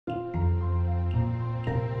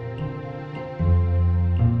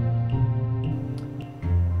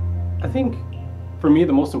think for me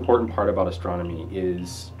the most important part about astronomy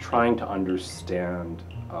is trying to understand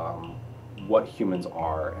what humans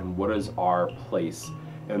are and what is our place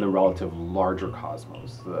in the relative larger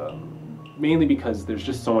cosmos. Mainly because there's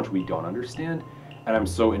just so much we don't understand, and I'm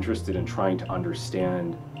so interested in trying to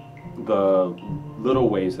understand the little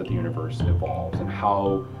ways that the universe evolves and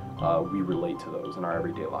how we relate to those in our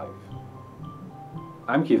everyday life.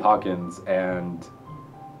 I'm Keith Hawkins, and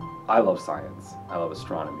I love science. I love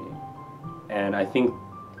astronomy. And I think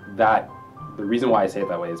that the reason why I say it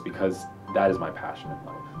that way is because that is my passion in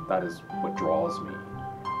life. That is what draws me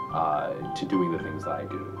to doing the things that I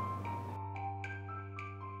do.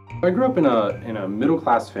 I grew up in a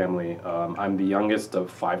middle-class family. I'm the youngest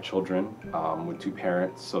of 5 children with 2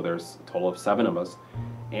 parents, so there's a total of 7 of us.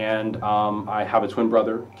 And I have a twin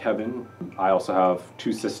brother, Kevin. I also have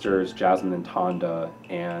 2 sisters, Jasmine and Tonda,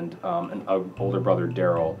 and an older brother,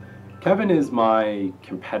 Daryl. Kevin is my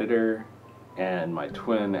competitor and my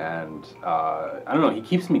twin, and I don't know, he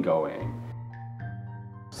keeps me going.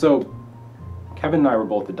 So Kevin and I were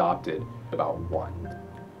both adopted about 1.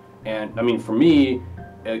 And I mean, for me,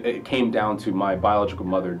 it came down to my biological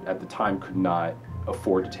mother at the time could not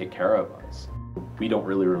afford to take care of us. We don't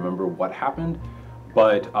really remember what happened,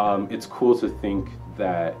 but it's cool to think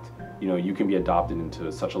that, you know, you can be adopted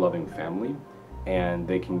into such a loving family and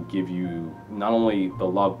they can give you not only the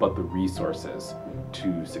love but the resources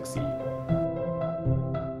to succeed.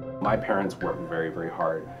 My parents worked very, very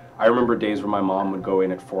hard. I remember days where my mom would go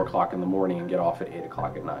in at 4 o'clock in the morning and get off at 8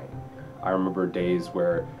 o'clock at night. I remember days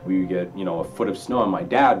where we would get, you know, a foot of snow and my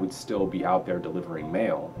dad would still be out there delivering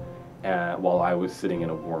mail while I was sitting in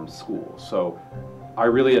a warm school. So I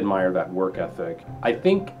really admire that work ethic. I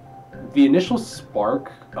think the initial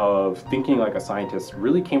spark of thinking like a scientist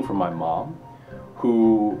really came from my mom,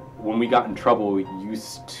 who, when we got in trouble,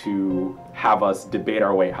 used to have us debate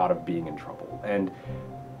our way out of being in trouble. And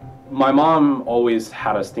my mom always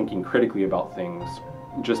had us thinking critically about things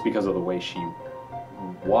just because of the way she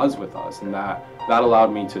was with us, and that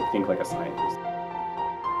allowed me to think like a scientist.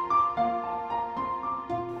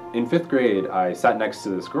 In 5th grade, I sat next to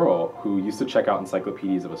this girl who used to check out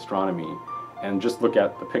encyclopedias of astronomy and just look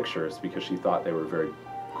at the pictures because she thought they were very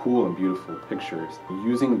cool and beautiful pictures.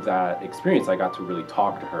 Using that experience, I got to really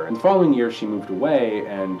talk to her. And the following year, she moved away,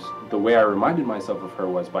 and the way I reminded myself of her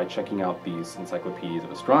was by checking out these encyclopedias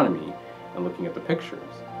of astronomy and looking at the pictures.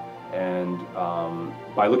 And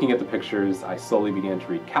by looking at the pictures, I slowly began to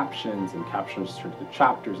read captions, and captions turned into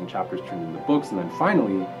chapters, and chapters turned into books, and then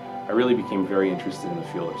finally, I really became very interested in the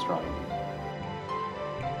field of astronomy.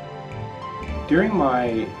 During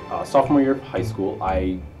my sophomore year of high school,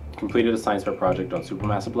 I completed a science fair project on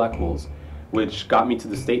supermassive black holes, which got me to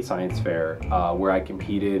the state science fair, where I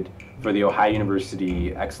competed for the Ohio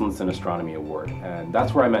University Excellence in Astronomy Award. And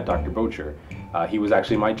that's where I met Dr. Bocher. He was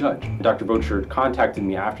actually my judge. Dr. Bocher contacted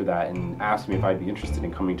me after that and asked me if I'd be interested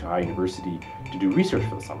in coming to Ohio University to do research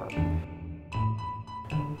for the summer.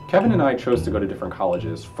 Kevin and I chose to go to different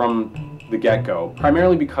colleges from the get-go,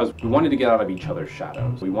 primarily because we wanted to get out of each other's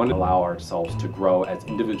shadows. We wanted to allow ourselves to grow as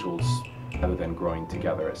individuals rather than growing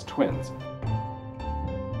together as twins.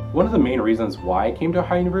 One of the main reasons why I came to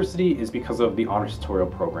Ohio University is because of the honors tutorial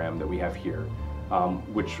program that we have here,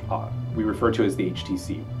 which we refer to as the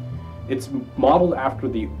HTC. It's modeled after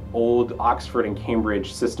the old Oxford and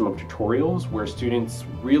Cambridge system of tutorials, where students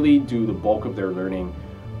really do the bulk of their learning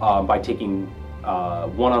by taking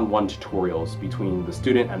one-on-one tutorials between the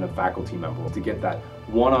student and the faculty member to get that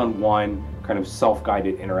one-on-one kind of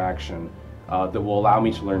self-guided interaction that will allow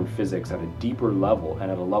me to learn physics at a deeper level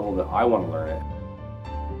and at a level that I want to learn it.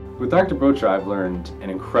 With Dr. Bocher, I've learned an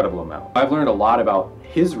incredible amount. I've learned a lot about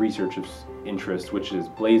his research interest, which is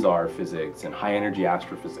blazar physics and high-energy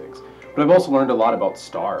astrophysics. But I've also learned a lot about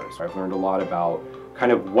stars. I've learned a lot about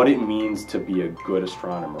kind of what it means to be a good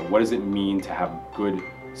astronomer. What does it mean to have good,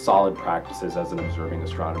 solid practices as an observing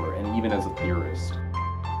astronomer and even as a theorist.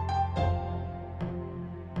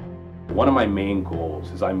 One of my main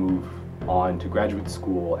goals as I move on to graduate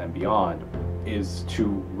school and beyond is to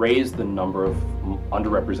raise the number of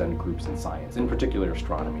underrepresented groups in science, in particular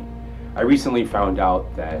astronomy. I recently found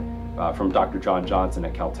out that from Dr. John Johnson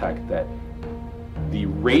at Caltech that the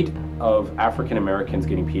rate of African Americans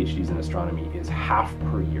getting PhDs in astronomy is half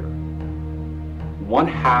per year.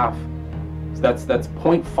 1/2, so that's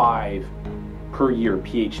 0.5 per year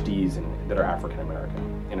PhDs that are African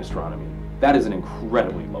American in astronomy. That is an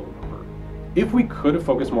incredibly low number. If we could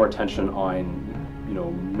focus more attention on,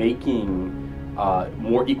 making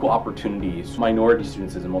more equal opportunities, minority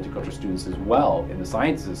students and multicultural students as well, in the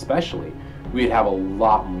sciences especially, we'd have a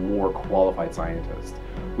lot more qualified scientists.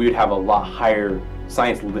 We would have a lot higher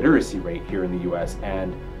science literacy rate here in the US,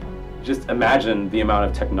 and just imagine the amount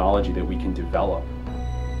of technology that we can develop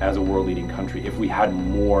as a world-leading country if we had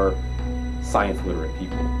more science literate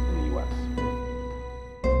people in the US.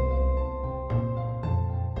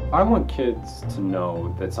 I want kids to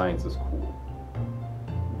know that science is cool,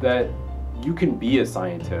 that you can be a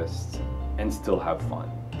scientist and still have fun,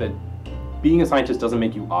 that being a scientist doesn't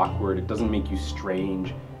make you awkward, it doesn't make you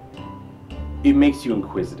strange, it makes you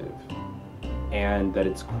inquisitive, and that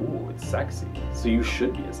it's cool, it's sexy, so you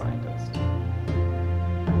should be a scientist.